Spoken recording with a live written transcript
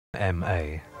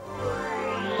M.A.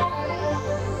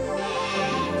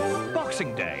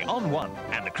 Boxing Day on 1,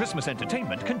 and the Christmas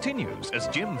entertainment continues as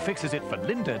Jim fixes it for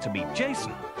Linda to meet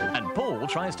Jason, and Paul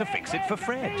tries to fix it for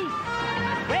Fred.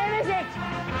 Where is it?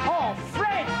 Oh,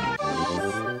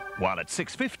 Fred! While at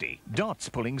 6:50, Dot's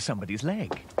pulling somebody's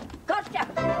leg. Gotcha!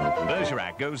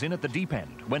 Bergerac goes in at the deep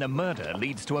end when a murder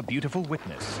leads to a beautiful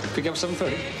witness. Pick up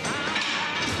 7:30.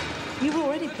 You've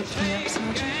already picked me up,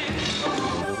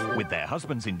 Sergeant. With their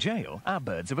husbands in jail, our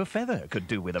birds of a feather could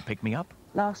do with a pick-me-up.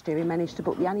 Last year he managed to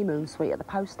book the honeymoon suite at the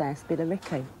post house,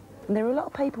 Billericay. And there were a lot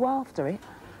of people after it.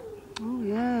 Oh,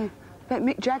 yeah. Bet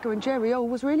Mick Jagger and Jerry Hall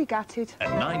was really gutted. At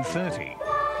 9:30,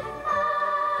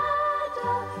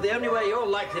 The only way you're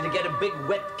likely to get a big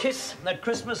wet kiss at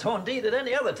Christmas, or indeed at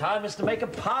any other time, is to make a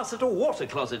pass at a water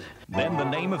closet. then The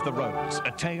Name of the Rose,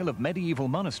 a tale of medieval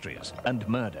monasteries and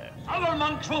murder. Other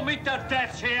monks will meet their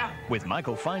deaths here. With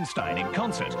Michael Feinstein in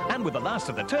concert, and with the last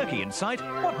of the turkey in sight,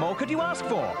 what more could you ask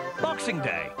for? Boxing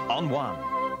Day on 1.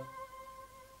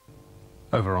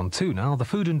 Over on 2 now, the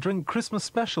Food and Drink Christmas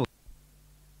special.